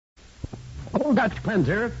Old Dutch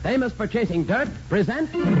Cleanser, famous for chasing dirt,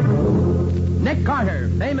 presents Nick Carter,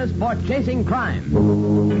 famous for chasing crime.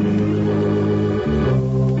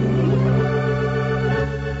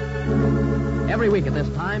 Every week at this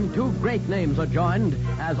time, two great names are joined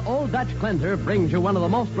as Old Dutch Cleanser brings you one of the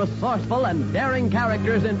most resourceful and daring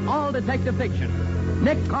characters in all detective fiction,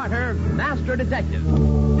 Nick Carter, Master Detective.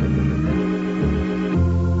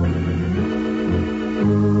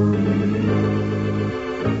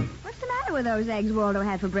 What's the matter with those eggs Waldo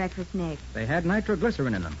had for breakfast, Nick? They had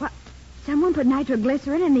nitroglycerin in them. What? Someone put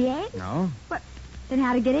nitroglycerin in the eggs? No. What? Then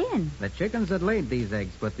how'd it get in? The chickens that laid these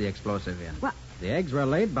eggs put the explosive in. What? The eggs were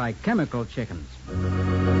laid by chemical chickens.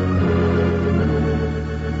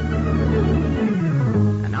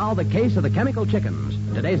 And now the case of the chemical chickens.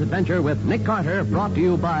 Today's adventure with Nick Carter, brought to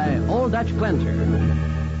you by Old Dutch Cleanser.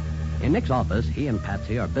 In Nick's office, he and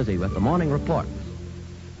Patsy are busy with the morning reports.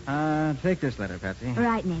 Take this letter, Patsy. All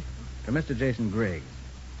right, Nick. To Mr. Jason Griggs.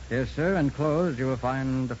 Here, sir, enclosed you will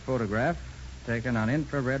find a photograph taken on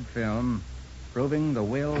infrared film proving the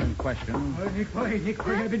will in question. Oh, Nick, boy,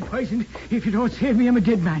 I've been poisoned. If you don't save me, I'm a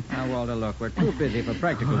dead man. Now, Walter, look, we're too busy for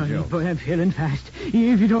practical Nick, jokes. boy, I'm failing fast.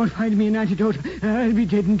 If you don't find me an antidote, I'll be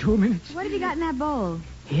dead in 2 minutes. What have you got in that bowl?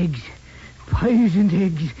 Eggs. Poisoned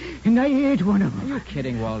eggs. And I ate one of Are them. you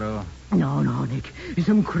kidding, Waldo? No, Nick.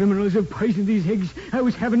 Some criminals have poisoned these eggs I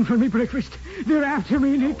was having for my breakfast. They're after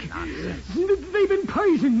me, Nick. Oh, nonsense. They've been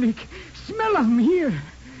poisoned, Nick. Smell them here.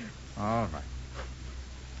 All right.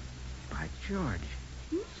 By George.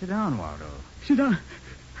 Sit down, Waldo. Sit down.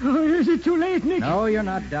 Oh, is it too late, Nick? No, you're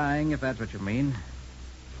not dying, if that's what you mean.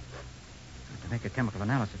 I have to make a chemical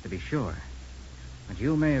analysis to be sure. But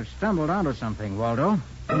you may have stumbled onto something, Waldo.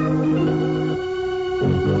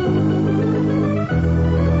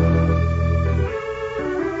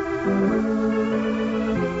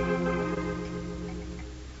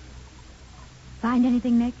 Find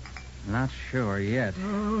anything, Nick? Not sure yet.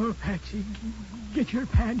 Oh, Patsy, get your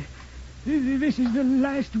pad. This is the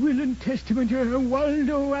last will and testament of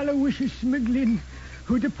Waldo Aloysius McGlynn,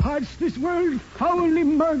 who departs this world foully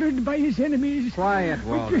murdered by his enemies. Quiet,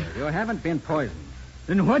 Waldo. You haven't been poisoned.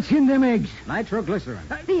 Then what's in them eggs? Nitroglycerin.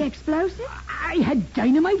 The explosive? I had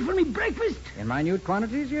dynamite for me breakfast. In minute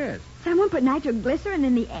quantities, yes. Someone put nitroglycerin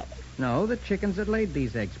in the eggs? No, the chickens that laid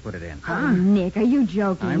these eggs put it in. Oh, Nick, are you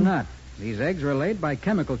joking? I'm not. These eggs were laid by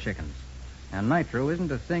chemical chickens. And nitro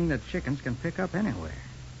isn't a thing that chickens can pick up anywhere.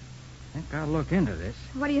 I think I'll look into this.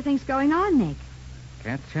 What do you think's going on, Nick?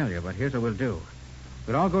 Can't tell you, but here's what we'll do.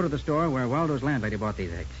 We'll all go to the store where Waldo's landlady bought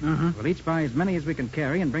these eggs. Uh-huh. We'll each buy as many as we can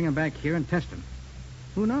carry and bring them back here and test them.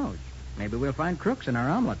 Who knows? Maybe we'll find crooks in our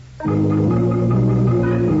omelet.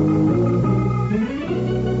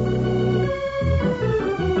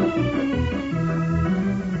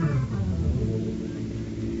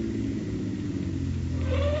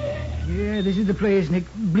 Yeah, this is the place, Nick.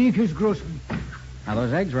 Bleeker's Grocery. Now,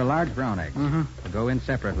 those eggs were large brown eggs. Uh-huh. We'll go in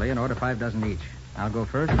separately and order 5 dozen each. I'll go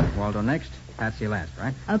first, Waldo next, Patsy last,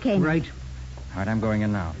 right? Okay, Nick. Right. All right, I'm going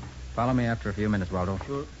in now. Follow me after a few minutes, Waldo.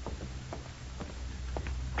 Sure.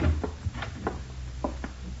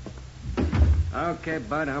 Okay,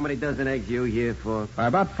 Bud, how many dozen eggs you here for?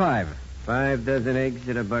 About 5. 5 dozen eggs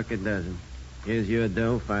at $1 a dozen. Here's your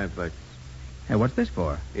dough, $5. Hey, what's this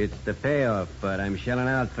for? It's the payoff, Bud. I'm shelling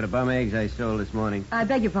out for the bum eggs I sold this morning. I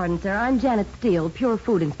beg your pardon, sir. I'm Janet Steele, Pure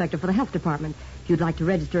Food Inspector for the Health Department. If you'd like to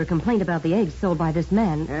register a complaint about the eggs sold by this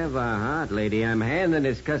man. Have a heart, lady. I'm handing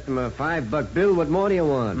this customer a $5 bill. What more do you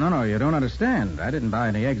want? No, you don't understand. I didn't buy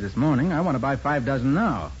any eggs this morning. I want to buy 5 dozen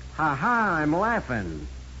now. Ha, I'm laughing.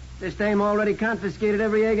 This dame already confiscated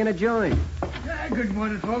every egg in a joint. Good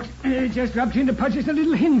morning, folks. Just dropped in to purchase a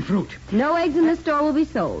little hen fruit. No eggs in this store will be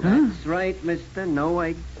sold. That's right, mister. No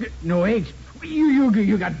eggs. No eggs.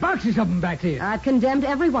 You got boxes of them back there. I've condemned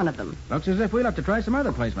every one of them. Looks as if we'll have to try some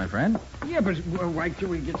other place, my friend. Yeah, but why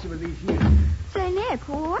can't we get some of these here? Say, Nick,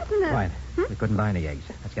 what's in the... Quiet. We couldn't buy any eggs.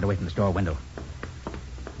 Let's get away from the store window.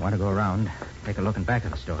 Want to go around, take a look in back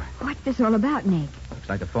of the store. What's this all about, Nick? Looks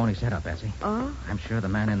like a phony setup, Patsy. Oh? I'm sure the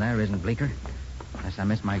man in there isn't Bleeker. Unless I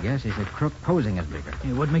miss my guess, he's a crook posing as Bleeker.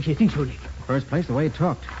 Hey, what makes you think so, Nick? First place, the way he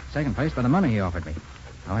talked. Second place, by the money he offered me.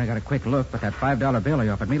 I only got a quick look, but that $5 bill he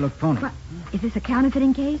offered me looked phony. What? Is this a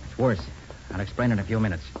counterfeiting case? It's worse. I'll explain in a few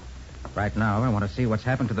minutes. Right now, I want to see what's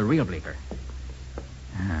happened to the real Bleeker.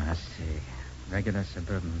 Let's see. Regular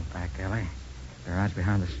suburban back alley. Garage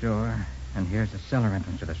behind the store. And here's the cellar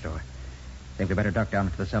entrance to the store. Think we better duck down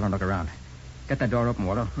into the cellar and look around. Get that door open,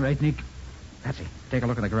 Waldo. Right, Nick. Patsy, take a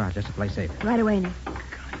look in the garage just to play safe. Right away, Nick. God,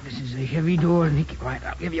 this is a heavy door, Nick. Right,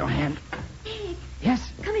 I'll give you a hand. Nick, Yes?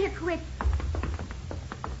 come here quick.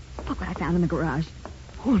 Look what I found in the garage.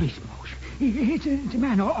 Holy smokes. It's a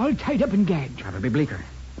man all tied up and gagged. Probably Bleeker.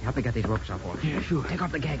 Help me get these ropes off, Walt. Yeah, sure. Take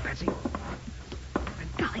off the gag, Patsy.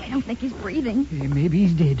 Golly, I don't think he's breathing. Maybe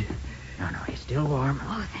he's dead. No, he's still warm.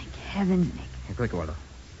 Oh, thank heavens, Nick. Here, quick, Waldo.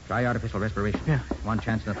 Try artificial respiration. Yeah. One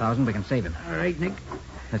chance in 1,000 we can save him. All right, Nick.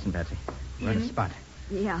 Listen, Patsy. We're in a spot.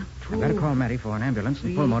 Yeah. I've got to call Matty for an ambulance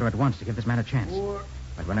and pull motor at once to give this man a chance.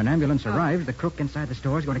 But when an ambulance arrives, the crook inside the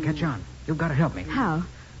store is going to catch on. You've got to help me. How?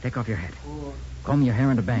 Take off your hat. Comb your hair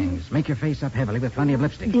into bangs. Make your face up heavily with plenty of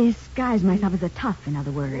lipstick. Disguise myself as a tough, in other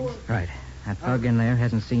words. Right. That thug in there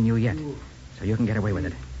hasn't seen you yet, so you can get away with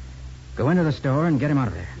it. Go into the store and get him out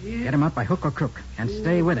of there. Get him out by hook or crook, and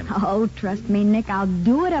stay with him. Oh, trust me, Nick. I'll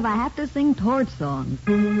do it if I have to sing torch songs.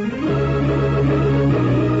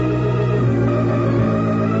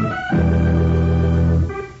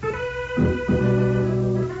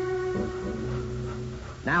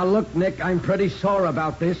 Now, look, Nick, I'm pretty sore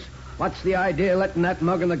about this. What's the idea of letting that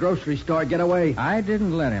mug in the grocery store get away? I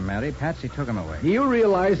didn't let him, Matty. Patsy took him away. Do you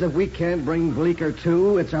realize if we can't bring Bleeker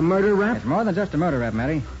to, it's a murder rap? It's more than just a murder rap,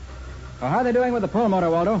 Matty. Well, how are they doing with the pull motor,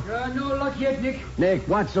 Waldo? No luck yet, Nick. Nick,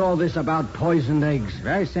 what's all this about poisoned eggs?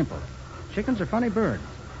 Very simple. Chickens are funny birds.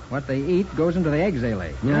 What they eat goes into the eggs they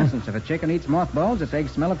lay. For Yeah? instance, if a chicken eats mothballs, its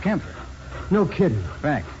eggs smell of camphor. No kidding.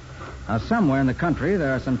 Fact. Now, somewhere in the country,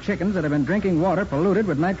 there are some chickens that have been drinking water polluted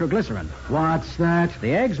with nitroglycerin. What's that?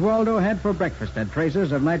 The eggs Waldo had for breakfast had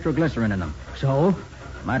traces of nitroglycerin in them. So?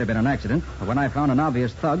 Might have been an accident, but when I found an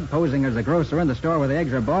obvious thug posing as the grocer in the store where the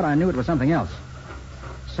eggs are bought, I knew it was something else.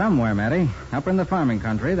 Somewhere, Matty, up in the farming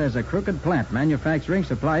country, there's a crooked plant manufacturing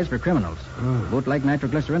supplies for criminals. Bootleg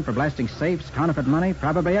nitroglycerin for blasting safes, counterfeit money,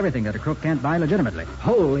 probably everything that a crook can't buy legitimately.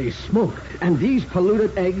 Holy smoke. And these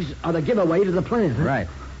polluted eggs are the giveaway to the plant, huh? Right.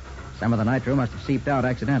 Some of the nitro must have seeped out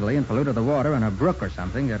accidentally and polluted the water in a brook or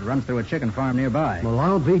something that runs through a chicken farm nearby. Well,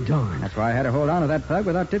 I'll be darned. That's why I had to hold on to that thug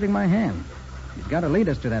without tipping my hand. He's got to lead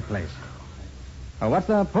us to that place. Oh, what's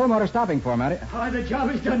the pull motor stopping for, Matty? The job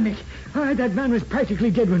is done, Nick. That man was practically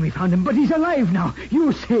dead when we found him, but he's alive now.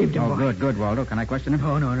 You saved him, Oh, boy. good, Waldo. Can I question him?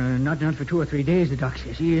 Oh, no, not for 2 or 3 days, the doc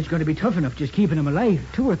says. It's going to be tough enough just keeping him alive.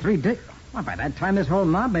 2 or 3 days? Well, by that time, this whole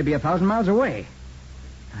mob may be 1,000 miles away.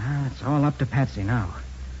 It's all up to Patsy now.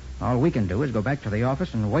 All we can do is go back to the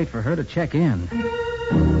office and wait for her to check in.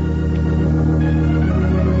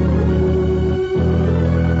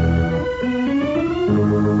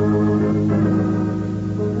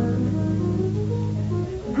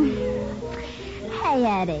 Hey,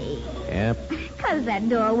 Eddie. Yep. Close that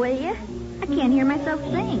door, will you? I can't hear myself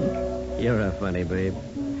think. You're a funny babe.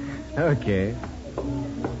 Okay.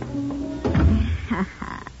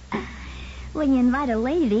 When you invite a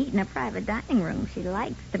lady to eat in a private dining room, she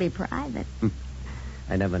likes to be private.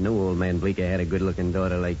 I never knew old man Bleeker had a good-looking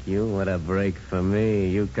daughter like you. What a break for me.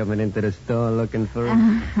 You coming into the store looking for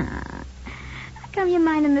him? How come you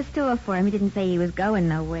minding the store for him? He didn't say he was going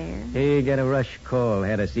nowhere. He got a rush call.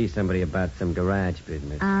 Had to see somebody about some garage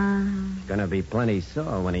business. Gonna be plenty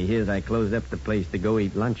sore when he hears I closed up the place to go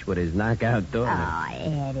eat lunch with his knockout daughter. Oh,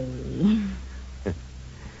 Eddie.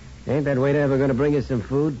 Ain't that waiter ever gonna bring us some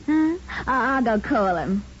food? Huh? I'll go call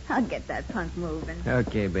him. I'll get that punk moving.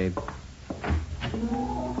 Okay, babe.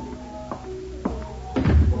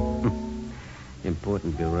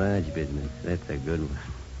 Important garage business. That's a good one.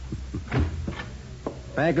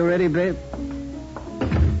 Back already, babe?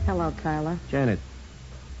 Hello, Tyler. Janet.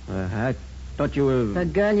 I thought you were... The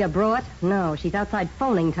girl you brought? No, she's outside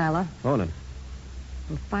phoning, Tyler. Phoning.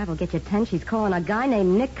 In 5 will get you 10. She's calling a guy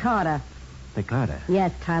named Nick Carter. Nick Carter?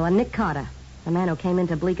 Yes, Tyler, Nick Carter. The man who came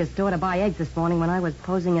into Bleeker's store to buy eggs this morning when I was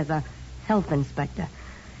posing as a health inspector.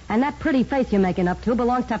 And that pretty face you're making up to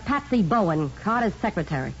belongs to Patsy Bowen, Carter's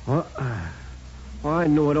secretary. Well, I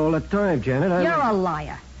knew it all the time, Janet. You're a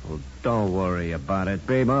liar. Oh, don't worry about it,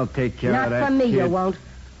 babe. I'll take care Not of that for me, kid. you won't.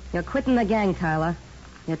 You're quitting the gang, Tyler.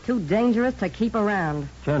 You're too dangerous to keep around.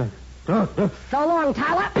 Janet. So long,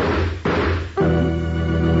 Tyler.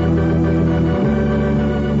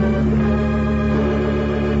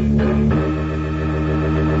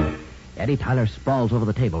 Eddie Tyler sprawls over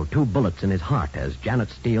the table, 2 bullets in his heart, as Janet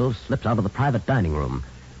Steele slips out of the private dining room.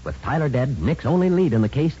 With Tyler dead, Nick's only lead in the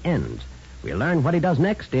case ends. We'll learn what he does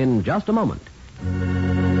next in just a moment.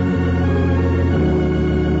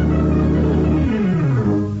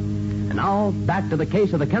 And now, back to the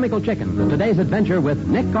case of the chemical chicken. Today's adventure with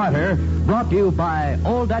Nick Carter, brought to you by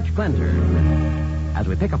Old Dutch Cleanser. As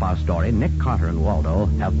we pick up our story, Nick Carter and Waldo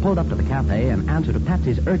have pulled up to the cafe in answer to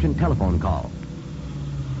Patsy's urgent telephone call.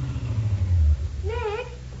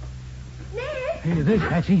 Hey, this,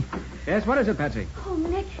 Patsy. Yes, what is it, Patsy? Oh,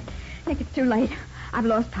 Nick. Nick, it's too late. I've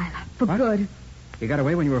lost Tyler. For What? good. You got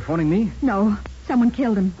away when you were phoning me? No. Someone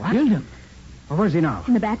killed him. What? Killed him. Well, where's he now?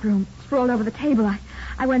 In the back room, sprawled over the table.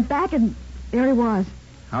 I went back, and there he was.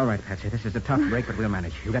 All right, Patsy. This is a tough break, but we'll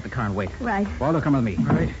manage. You get the car and wait. Right. Waldo, come with me.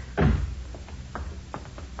 All right.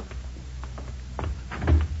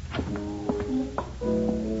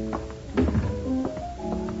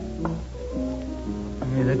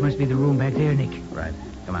 Yeah, that must be the room back there, Nick. Right.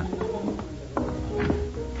 Come on.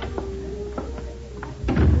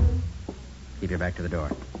 Keep your back to the door.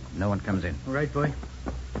 No one comes in. All right, boy.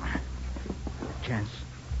 Chance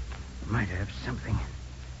might have something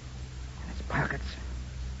in its pockets.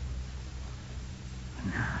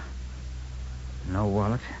 No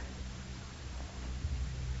wallet.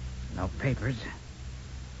 No papers.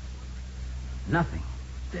 Nothing.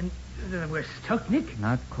 Then we're stuck, Nick.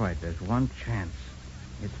 Not quite. There's one chance.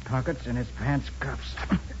 His pockets and his pants cuffs.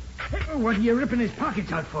 What are you ripping his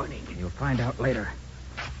pockets out for, Nick? You'll find out later.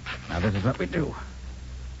 Now, this is what we do.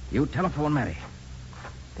 You telephone Matty.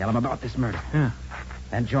 Tell him about this murder. Yeah.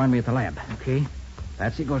 Then join me at the lab. Okay.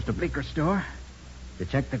 Patsy goes to Bleeker's store to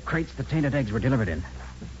check the crates the tainted eggs were delivered in.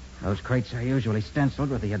 Those crates are usually stenciled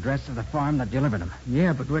with the address of the farm that delivered them.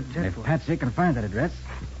 Yeah, but what's that If for? Patsy can find that address,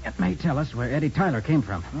 it may tell us where Eddie Tyler came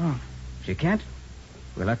from. Oh. If she can't,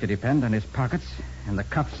 we'll have to depend on his pockets and the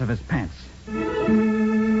cuffs of his pants.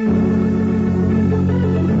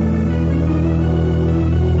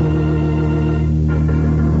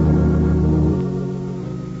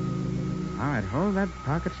 All right, hold that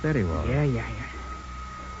pocket steady, Walter. Yeah.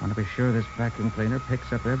 Want to be sure this vacuum cleaner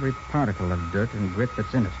picks up every particle of dirt and grit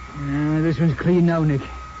that's in it. This one's clean now, Nick.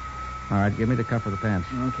 All right, give me the cuff of the pants.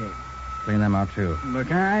 Okay. Clean them out, too.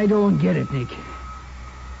 Look, I don't get it, Nick.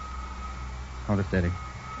 Hold it steady.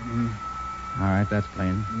 All right, that's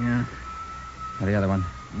clean. Yeah. Now the other one.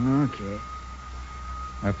 Okay.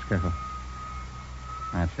 Oops, careful.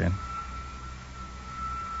 That's it.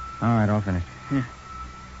 All right, all finished. Yeah.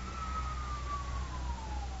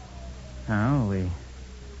 Now we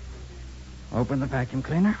open the vacuum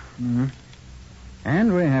cleaner. Mm-hmm.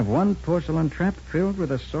 And we have one porcelain trap filled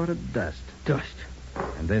with assorted dust. Dust.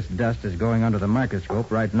 And this dust is going under the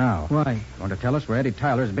microscope right now. Why? Going to tell us where Eddie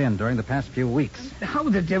Tyler's been during the past few weeks. How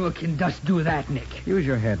the devil can dust do that, Nick? Use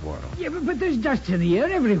your head, Waldo. Yeah, but there's dust in the air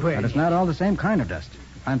everywhere. But it's not all the same kind of dust.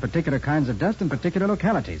 You find particular kinds of dust in particular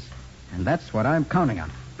localities. And that's what I'm counting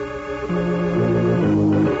on.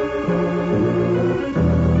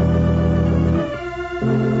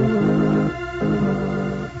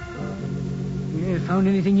 You found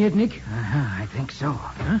anything yet, Nick? I think so.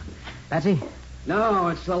 Huh? Patsy? No,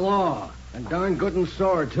 it's the law. And darn good and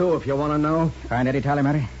sore, too, if you want to know. Find Eddie Tyler,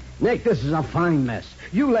 Matty? Nick, this is a fine mess.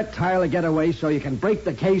 You let Tyler get away so you can break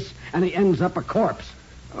the case, and he ends up a corpse.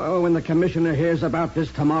 Oh, when the commissioner hears about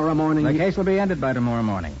this tomorrow morning... The case will be ended by tomorrow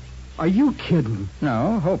morning. Are you kidding?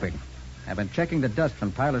 No, hoping. I've been checking the dust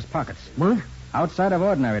from Tyler's pockets. What? Outside of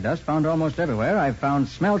ordinary dust found almost everywhere, I've found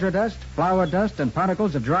smelter dust, flour dust, and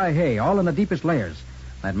particles of dry hay, all in the deepest layers.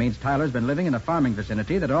 That means Tyler's been living in a farming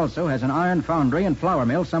vicinity that also has an iron foundry and flour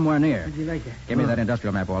mill somewhere near. Would you like that? Give me that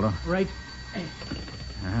industrial map, Waldo. Right.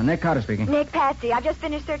 Nick Carter speaking. Nick, Patsy, I've just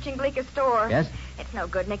finished searching Bleeker's store. Yes? It's no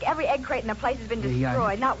good, Nick. Every egg crate in the place has been Yeah.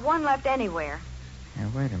 destroyed. Not one left anywhere. Yeah,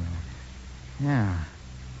 wait a minute. Yeah.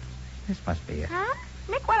 This must be it. Huh?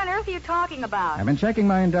 Nick, what on earth are you talking about? I've been checking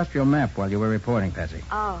my industrial map while you were reporting, Patsy.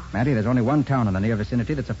 Oh. Matty, there's only one town in the near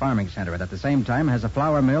vicinity that's a farming center, and at the same time has a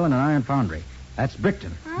flour mill and an iron foundry. That's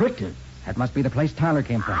Brickton. Huh? Brickton? That must be the place Tyler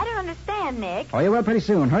came from. I don't understand, Nick. Oh, you will pretty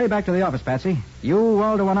soon. Hurry back to the office, Patsy. You,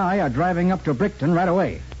 Waldo, and I are driving up to Brickton right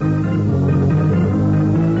away.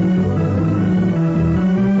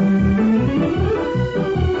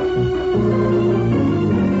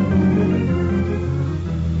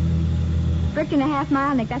 Brickton a half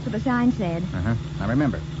mile, Nick. That's what the sign said. Uh-huh. Now,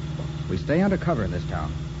 remember, we stay under cover in this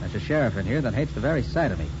town. There's a sheriff in here that hates the very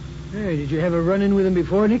sight of me. Hey, did you have a run-in with him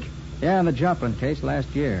before, Nick? Yeah, in the Joplin case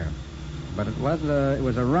last year. But it was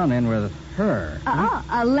a run-in with her.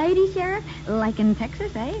 A lady sheriff? Like in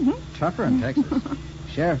Texas, eh? Tougher in Texas.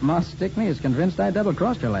 Sheriff Moss Stickney is convinced I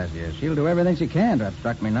double-crossed her last year. She'll do everything she can to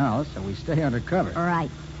obstruct me now, so we stay under cover. All right.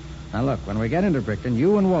 Now, look, when we get into Brickton,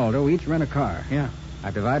 you and Waldo each rent a car. Yeah.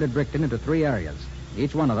 I've divided Brickton into 3 areas.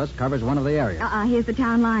 Each one of us covers one of the areas. Here's the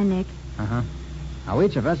town line, Nick. Uh-huh. Now,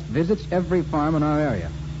 each of us visits every farm in our area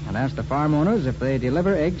and asks the farm owners if they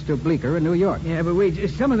deliver eggs to Bleeker in New York. Yeah, but wait,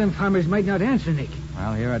 some of them farmers might not answer, Nick.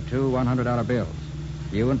 Well, here are 2 $100 bills.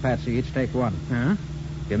 You and Patsy each take one. Huh?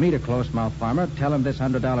 If you meet a close-mouthed farmer, tell him this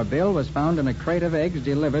 $100 bill was found in a crate of eggs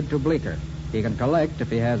delivered to Bleeker. He can collect if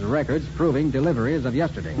he has records proving delivery as of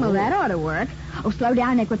yesterday. Well, that ought to work. Oh, slow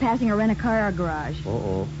down, Nick. We're passing a rent-a-car garage.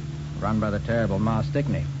 Uh-oh. Run by the terrible Ma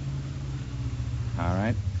Stickney. All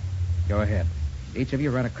right. Go ahead. Each of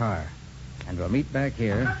you rent a car. And we'll meet back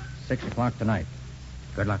here 6 o'clock tonight.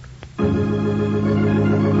 Good luck.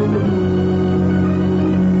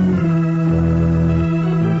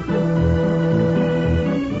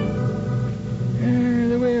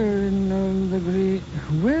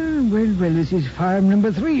 Well, this is farm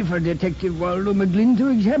number 3 for Detective Waldo McGlynn to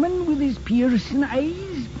examine with his piercing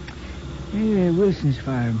eyes. Wilson's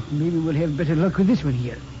farm. Maybe we'll have better luck with this one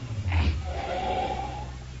here.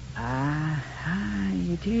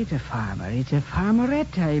 It ain't a farmer. It's a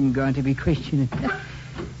farmerette I'm going to be questioning.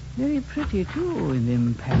 Very pretty, too, in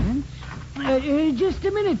them pants. Just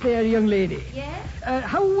a minute there, young lady. Yes?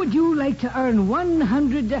 How would you like to earn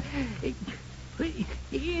 100...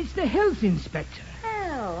 It's the health inspector.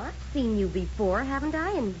 Oh, I've seen you before, haven't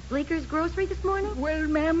I, in Bleeker's grocery this morning? Well,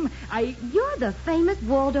 ma'am, You're the famous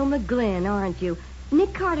Waldo McGlynn, aren't you?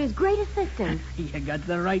 Nick Carter's great assistant. You got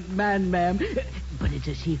the right man, ma'am. But it's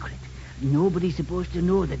a secret. Nobody's supposed to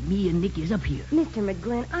know that me and Nick is up here. Mr.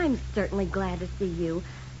 McGlynn, I'm certainly glad to see you.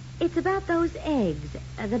 It's about those eggs,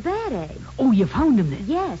 the bad eggs. Oh, you found them then?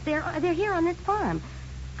 Yes, they're here on this farm.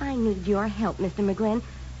 I need your help, Mr. McGlynn.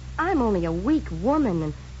 I'm only a weak woman,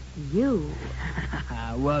 and you...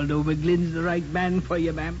 Waldo McGlynn's the right man for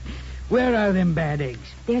you, ma'am. Where are them bad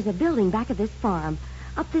eggs? There's a building back of this farm.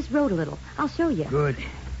 Up this road a little. I'll show you. Good.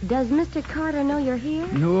 Does Mr. Carter know you're here?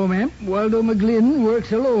 No, ma'am. Waldo McGlynn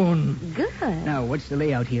works alone. Good. Now, what's the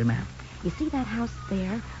layout here, ma'am? You see that house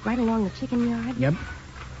there, right along the chicken yard? Yep.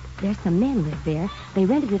 There's some men live there. They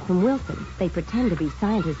rented it from Wilson. They pretend to be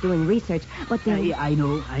scientists doing research, but they're... I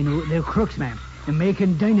know. They're crooks, ma'am. They're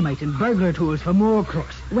making dynamite and burglar tools for more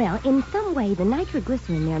crooks. Well, in some way, the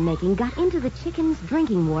nitroglycerin they're making got into the chicken's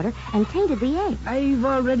drinking water and tainted the eggs. I've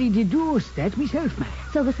already deduced that myself, ma'am.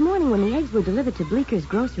 So this morning when the eggs were delivered to Bleeker's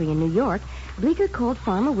grocery in New York, Bleeker called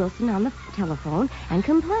Farmer Wilson on the telephone and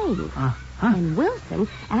complained. And Wilson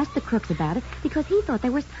asked the crooks about it because he thought they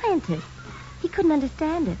were scientists. He couldn't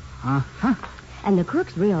understand it. And the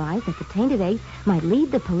crooks realized that the tainted eggs might lead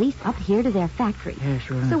the police up here to their factory. Yeah,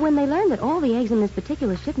 sure. So when they learned that all the eggs in this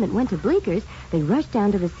particular shipment went to Bleeker's, they rushed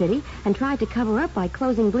down to the city and tried to cover up by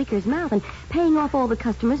closing Bleeker's mouth and paying off all the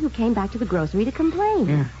customers who came back to the grocery to complain.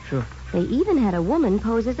 Yeah, sure. They even had a woman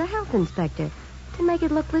pose as a health inspector to make it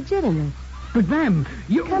look legitimate. But, ma'am,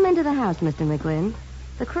 you... Come into the house, Mr. McGlynn.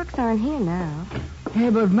 The crooks aren't here now. Hey,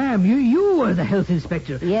 but, ma'am, you were the health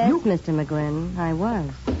inspector. Yes, Mr. McGlynn, I was.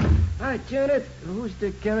 Hi, Janet. Who's the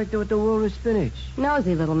character with the walrus spinach?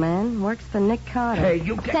 Nosy little man. Works for Nick Carter. Hey,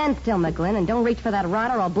 you can't... Stand still, McGlynn, and don't reach for that rod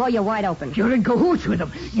or I'll blow you wide open. You're in cahoots with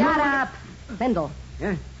him. Shut up! Bindle.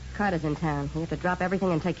 Yeah? Carter's in town. You have to drop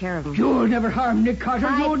everything and take care of him. You'll never harm Nick Carter.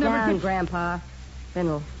 Pipe You'll never... down, Grandpa.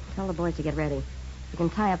 Bindle, tell the boys to get ready. You can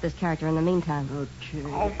tie up this character in the meantime. Okay.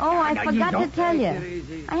 Oh, I forgot to tell Take it you.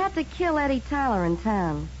 easy. I had to kill Eddie Tyler in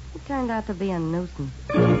town. He turned out to be a nuisance.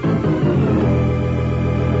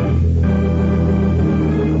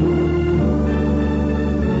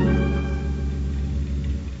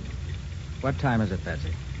 What time is it, Betsy?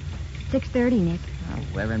 6:30, Nick. Oh,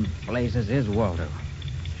 where in blazes is Waldo?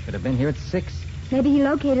 Should have been here at 6. Maybe he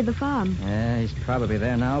located the farm. Yeah, he's probably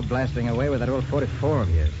there now, blasting away with that old 44 of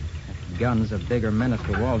his. That gun's a bigger menace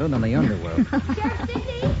to Waldo than the underworld. Sheriff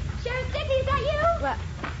Stickney! Sheriff Stickney, is that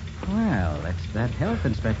you? Well, it's that health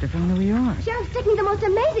inspector from New York. Sheriff Stickney, the most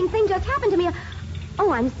amazing thing just happened to me.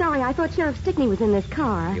 Oh, I'm sorry. I thought Sheriff Stickney was in this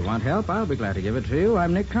car. You want help? I'll be glad to give it to you.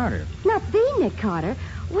 I'm Nick Carter. Not the Nick Carter.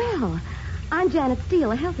 Well, I'm Janet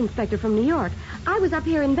Steele, a health inspector from New York. I was up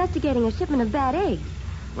here investigating a shipment of bad eggs.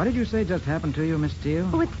 What did you say just happened to you, Miss Steele?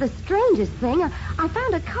 Oh, it's the strangest thing. I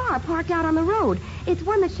found a car parked out on the road. It's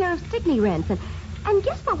one that Sheriff Stickney rents. And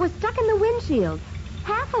guess what was stuck in the windshield?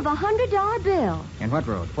 Half of $100 bill. In what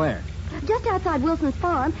road? Where? Just outside Wilson's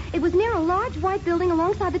farm. It was near a large white building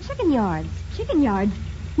alongside the chicken yards. Chicken yards?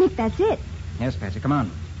 Nick, that's it. Yes, Patsy, come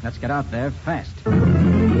on. Let's get out there fast.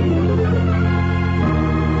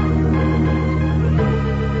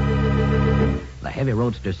 The heavy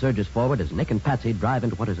roadster surges forward as Nick and Patsy drive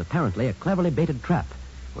into what is apparently a cleverly baited trap.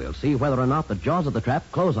 We'll see whether or not the jaws of the trap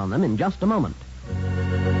close on them in just a moment.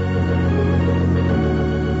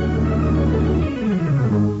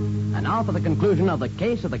 And now for the conclusion of the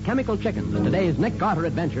case of the chemical chickens. Today's Nick Carter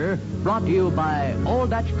adventure brought to you by Old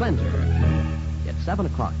Dutch Cleanser. It's 7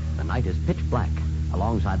 o'clock. The night is pitch black.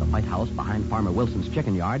 Alongside the White House behind Farmer Wilson's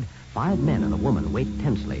chicken yard, 5 men and a woman wait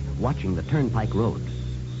tensely, watching the turnpike road.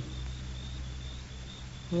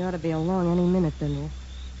 He ought to be along any minute, Bindle.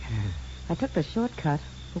 I took the shortcut.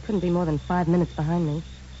 He couldn't be more than 5 minutes behind me.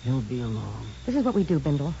 He'll be along. This is what we do,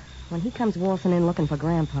 Bindle. When he comes waltzing in looking for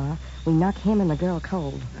Grandpa, we knock him and the girl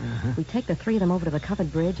cold. Uh-huh. We take the three of them over to the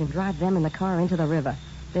covered bridge and drive them in the car into the river.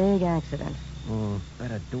 Big accident. Oh,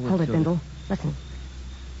 better do it. Hold it, Bindle. Listen.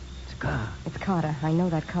 It's a car. It's Carter. I know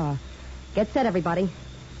that car. Get set, everybody.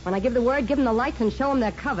 When I give the word, give them the lights and show them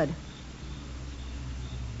they're covered.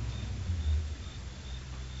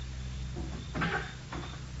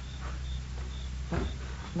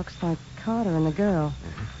 Looks like Carter and the girl.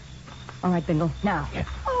 All right, Bindle. Now. Yeah.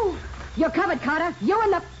 Oh, you're covered, Carter. You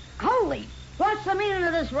and the... Holy! What's the meaning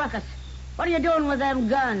of this ruckus? What are you doing with them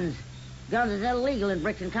guns? Guns is illegal in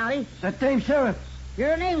Brixton County. That Dame Sheriff.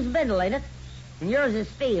 Your name's Bindle, ain't it? And yours is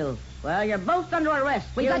Steele. Well, you're both under arrest.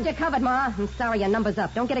 We got you covered, Ma. I'm sorry, your number's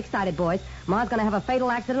up. Don't get excited, boys. Ma's going to have a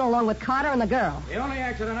fatal accident along with Carter and the girl. The only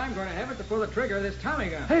accident I'm going to have is to pull the trigger of this Tommy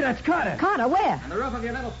gun. Hey, that's Carter. Carter, where? On the roof of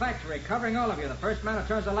your little factory, covering all of you. The first man who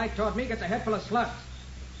turns the light toward me gets a head full of slugs.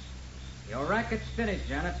 Your racket's finished,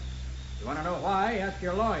 Janet. You want to know why? Ask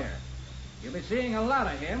your lawyer. You'll be seeing a lot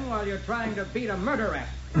of him while you're trying to beat a murder rap.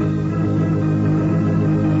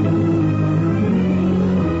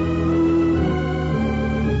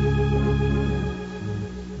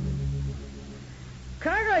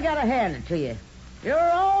 Carter, I gotta hand it to you. You're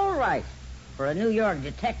all right for a New York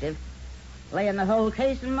detective. Laying the whole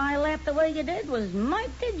case in my lap the way you did was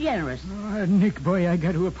mighty generous. Oh, Nick, boy, I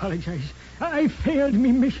got to apologize. I failed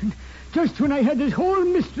me mission. Just when I had this whole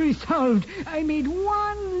mystery solved, I made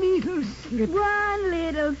one little slip. One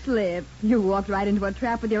little slip. You walked right into a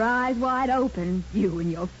trap with your eyes wide open. You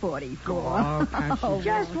and your 44. Oh, Patsy.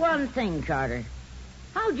 Just one thing, Carter.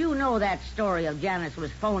 How'd you know that story of Janice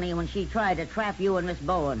was phony when she tried to trap you and Miss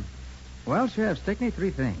Bowen? Well, Sheriff Stickney,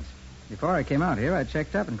 three things. Before I came out here, I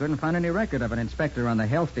checked up and couldn't find any record of an inspector on the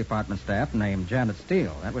health department staff named Janet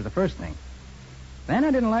Steele. That was the first thing. Then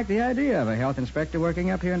I didn't like the idea of a health inspector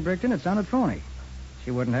working up here in Brickton. It sounded phony.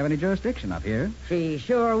 She wouldn't have any jurisdiction up here. She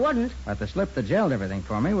sure wouldn't. But the slip that gelled everything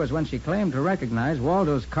for me was when she claimed to recognize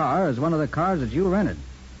Waldo's car as one of the cars that you rented.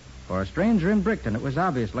 For a stranger in Brickton, it was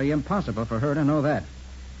obviously impossible for her to know that.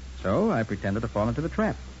 So I pretended to fall into the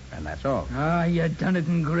trap, and that's all. Ah, you done it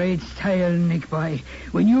in great style, Nick, boy.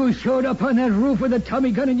 When you showed up on that roof with a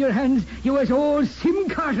Tommy gun in your hands, you was old Sim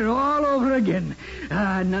Carter all over again.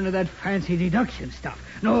 Ah, none of that fancy deduction stuff.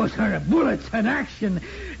 No, sir, bullets and action.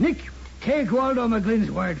 Nick, take Waldo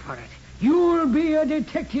McGlynn's word for it. You'll be a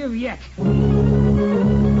detective yet.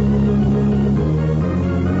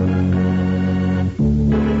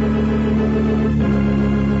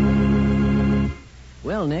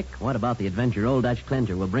 Well, Nick, what about the adventure Old Dutch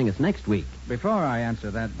Cleanser will bring us next week? Before I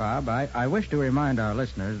answer that, Bob, I wish to remind our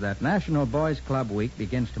listeners that National Boys Club Week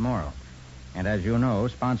begins tomorrow. And as you know,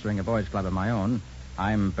 sponsoring a boys' club of my own,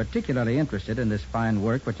 I'm particularly interested in this fine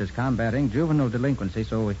work which is combating juvenile delinquency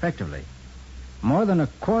so effectively. More than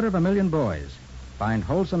 250,000 boys find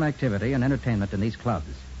wholesome activity and entertainment in these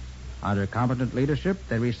clubs. Under competent leadership,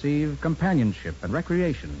 they receive companionship and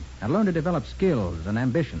recreation and learn to develop skills and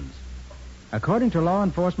ambitions. According to law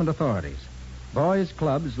enforcement authorities, boys'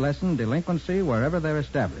 clubs lessen delinquency wherever they're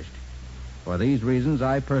established. For these reasons,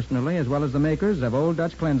 I personally, as well as the makers of Old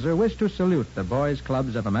Dutch Cleanser, wish to salute the boys'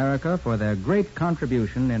 clubs of America for their great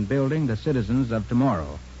contribution in building the citizens of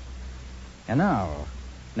tomorrow. And now,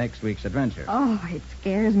 next week's adventure. Oh, it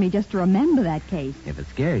scares me just to remember that case. If it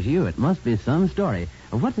scares you, it must be some story.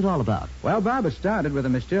 What's it all about? Well, Bob, it started with the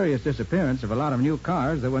mysterious disappearance of a lot of new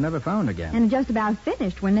cars that were never found again. And it just about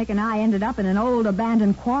finished when Nick and I ended up in an old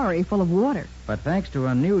abandoned quarry full of water. But thanks to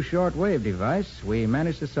a new shortwave device, we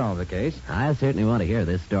managed to solve the case. I certainly want to hear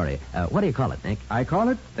this story. What do you call it, Nick? I call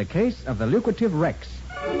it the case of the lucrative Rex.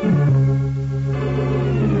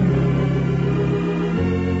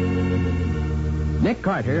 Nick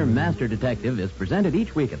Carter, Master Detective, is presented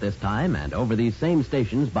each week at this time and over these same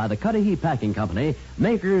stations by the Cudahy Packing Company,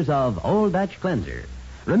 makers of Old Dutch Cleanser.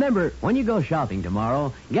 Remember, when you go shopping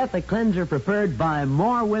tomorrow, get the cleanser preferred by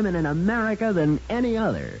more women in America than any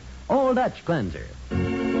other. Old Dutch Cleanser.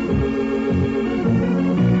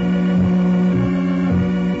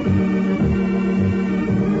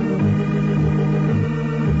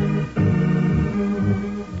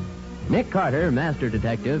 Nick Carter, Master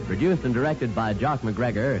Detective, produced and directed by Jock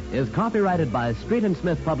McGregor, is copyrighted by Street and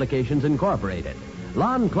Smith Publications, Incorporated.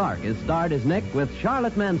 Lon Clark is starred as Nick, with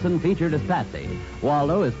Charlotte Manson featured as Patsy.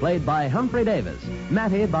 Waldo is played by Humphrey Davis.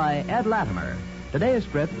 Mattie by Ed Latimer. Today's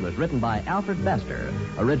script was written by Alfred Bester.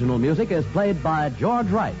 Original music is played by George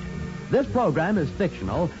Wright. This program is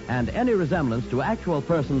fictional, and any resemblance to actual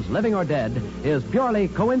persons living or dead is purely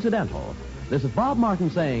coincidental. This is Bob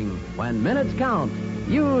Martin saying, when minutes count,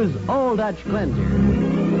 use Old Dutch Cleanser.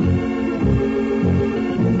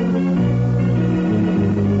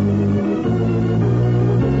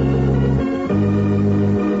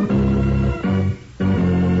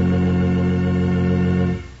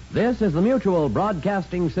 This is the Mutual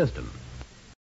Broadcasting System.